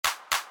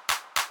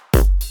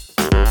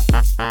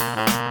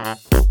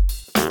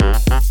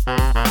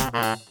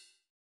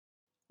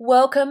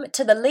Welcome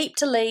to the Leap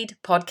to Lead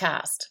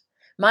podcast.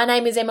 My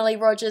name is Emily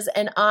Rogers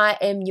and I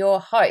am your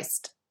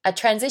host. A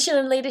transition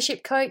and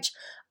leadership coach,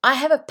 I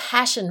have a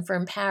passion for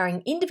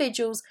empowering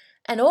individuals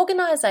and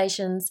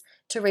organisations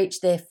to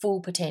reach their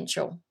full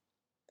potential.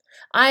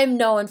 I am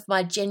known for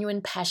my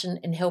genuine passion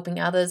in helping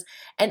others,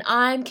 and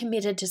I am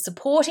committed to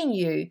supporting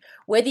you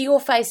whether you're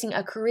facing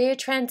a career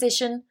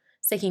transition,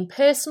 seeking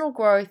personal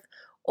growth,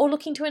 or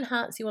looking to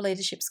enhance your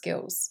leadership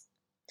skills.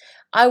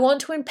 I want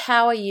to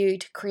empower you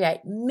to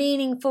create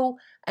meaningful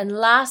and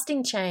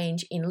lasting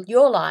change in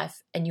your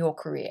life and your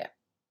career.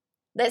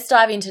 Let's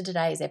dive into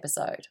today's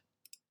episode.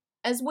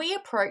 As we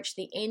approach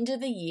the end of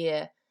the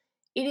year,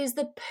 it is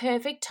the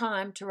perfect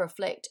time to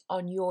reflect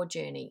on your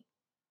journey.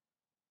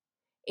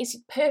 It's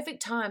a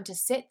perfect time to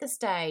set the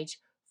stage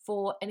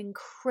for an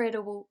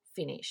incredible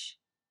finish.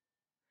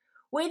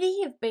 Whether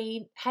you've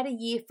had a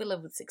year full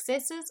of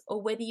successes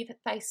or whether you've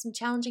faced some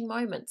challenging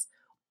moments,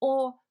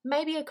 or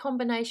maybe a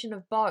combination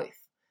of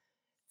both,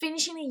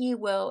 finishing the year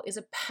well is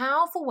a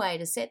powerful way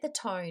to set the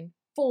tone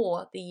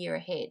for the year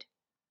ahead.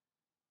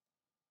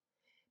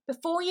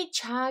 Before you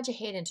charge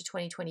ahead into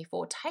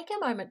 2024, take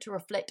a moment to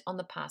reflect on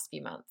the past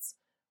few months.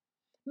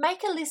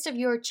 Make a list of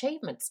your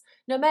achievements,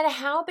 no matter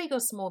how big or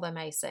small they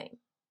may seem.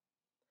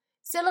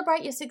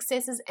 Celebrate your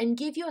successes and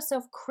give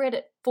yourself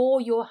credit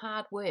for your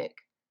hard work.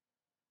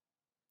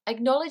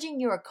 Acknowledging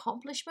your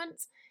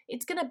accomplishments,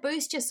 it's going to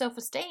boost your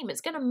self-esteem. It's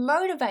going to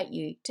motivate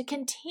you to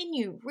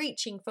continue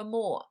reaching for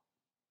more.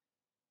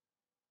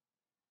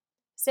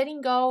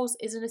 Setting goals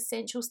is an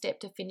essential step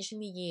to finishing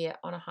the year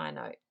on a high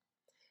note.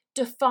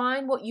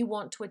 Define what you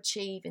want to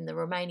achieve in the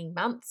remaining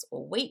months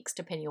or weeks,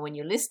 depending on when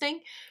you're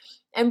listening,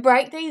 and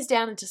break these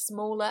down into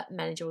smaller,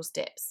 manageable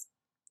steps.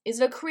 Is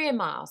it a career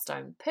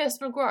milestone,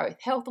 personal growth,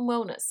 health and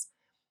wellness?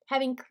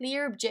 Having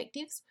clear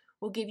objectives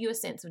will give you a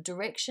sense of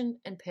direction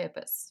and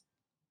purpose.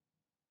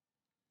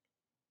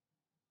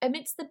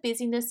 Amidst the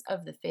busyness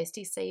of the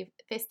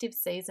festive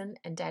season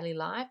and daily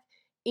life,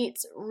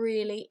 it's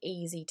really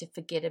easy to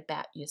forget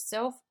about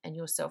yourself and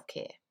your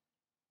self-care.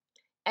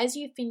 As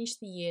you finish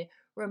the year,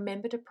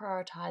 remember to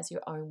prioritize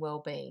your own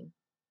well-being.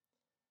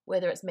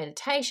 Whether it's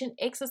meditation,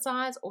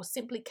 exercise, or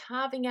simply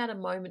carving out a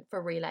moment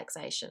for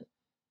relaxation.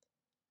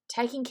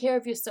 Taking care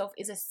of yourself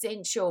is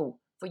essential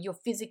for your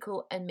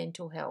physical and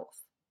mental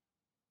health.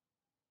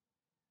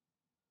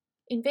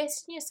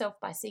 Invest in yourself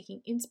by seeking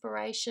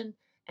inspiration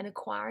and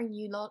acquiring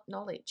new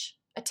knowledge.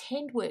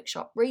 Attend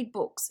workshops, read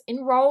books,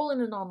 enroll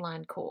in an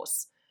online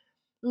course.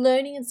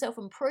 Learning and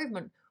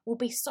self-improvement will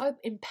be so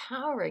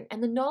empowering,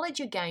 and the knowledge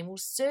you gain will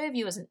serve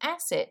you as an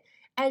asset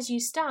as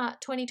you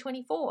start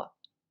 2024.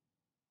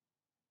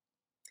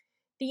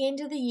 The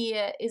end of the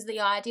year is the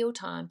ideal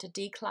time to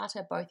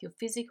declutter both your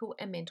physical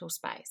and mental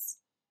space.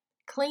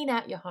 Clean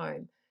out your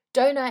home,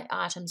 donate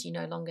items you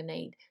no longer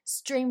need,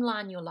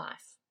 streamline your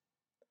life.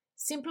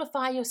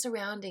 Simplify your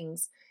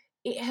surroundings.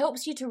 It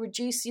helps you to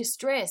reduce your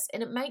stress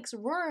and it makes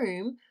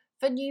room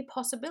for new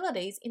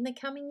possibilities in the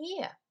coming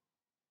year.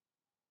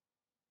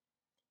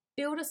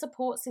 Build a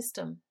support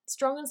system.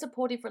 Strong and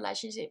supportive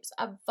relationships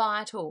are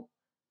vital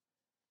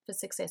for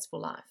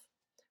successful life.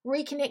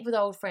 Reconnect with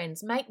old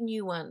friends, make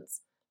new ones.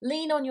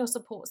 Lean on your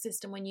support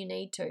system when you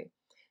need to.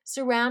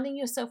 Surrounding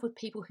yourself with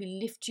people who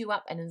lift you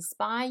up and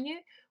inspire you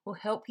will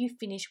help you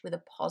finish with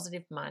a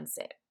positive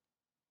mindset.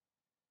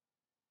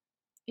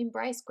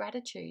 Embrace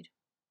gratitude.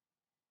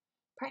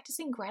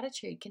 Practicing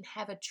gratitude can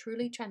have a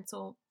truly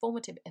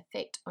transformative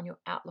effect on your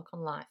outlook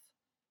on life.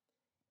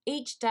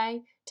 Each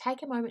day,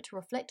 take a moment to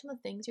reflect on the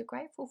things you're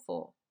grateful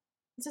for.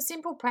 It's a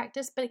simple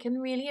practice, but it can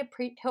really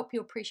help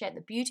you appreciate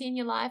the beauty in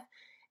your life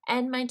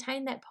and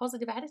maintain that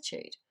positive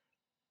attitude.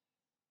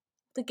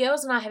 The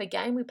girls and I have a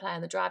game we play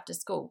on the drive to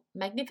school.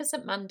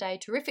 Magnificent Monday,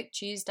 Terrific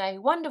Tuesday,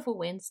 Wonderful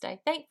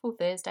Wednesday, Thankful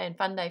Thursday, and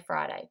Fun Day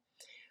Friday.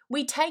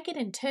 We take it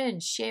in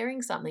turns,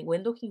 sharing something we're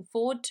looking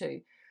forward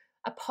to,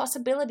 a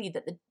possibility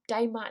that the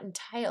day might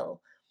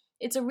entail.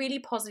 It's a really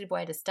positive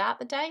way to start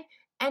the day,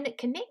 and it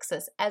connects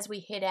us as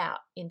we head out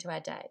into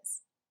our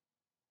days.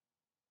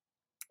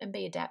 And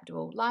be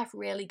adaptable. Life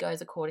rarely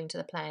goes according to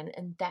the plan,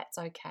 and that's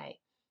okay.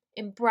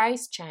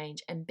 Embrace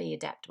change and be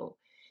adaptable.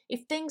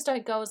 If things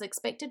don't go as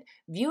expected,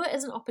 view it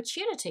as an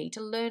opportunity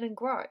to learn and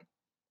grow.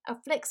 A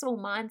flexible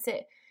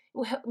mindset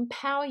will help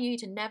empower you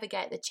to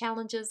navigate the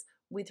challenges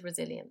with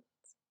resilience.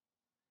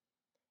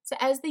 So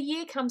as the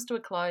year comes to a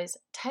close,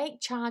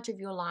 take charge of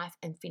your life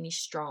and finish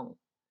strong.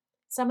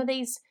 Some of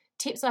these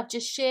tips I've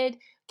just shared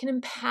can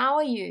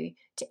empower you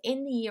to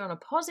end the year on a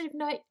positive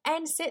note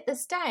and set the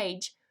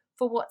stage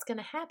for what's going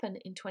to happen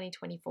in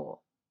 2024.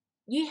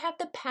 You have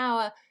the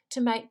power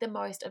to make the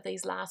most of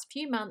these last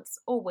few months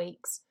or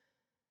weeks,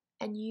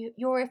 and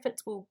your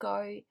efforts will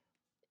go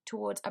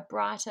towards a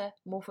brighter,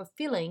 more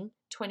fulfilling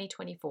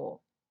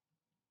 2024.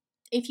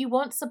 If you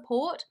want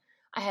support,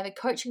 I have a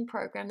coaching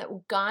program that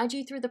will guide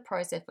you through the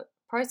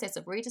process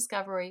of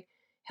rediscovery,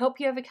 help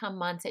you overcome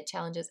mindset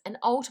challenges, and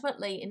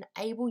ultimately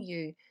enable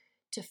you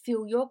to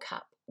fill your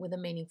cup with a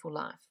meaningful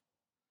life.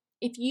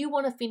 If you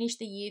want to finish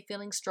the year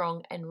feeling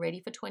strong and ready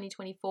for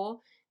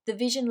 2024, the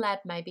Vision Lab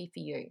may be for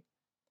you.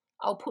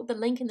 I'll put the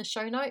link in the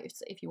show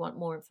notes if you want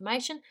more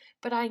information,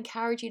 but I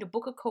encourage you to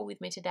book a call with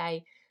me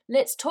today.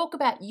 Let's talk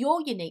about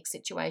your unique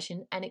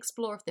situation and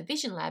explore if the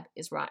Vision Lab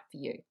is right for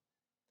you.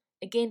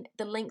 Again,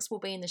 the links will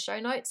be in the show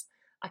notes.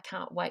 I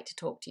can't wait to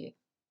talk to you.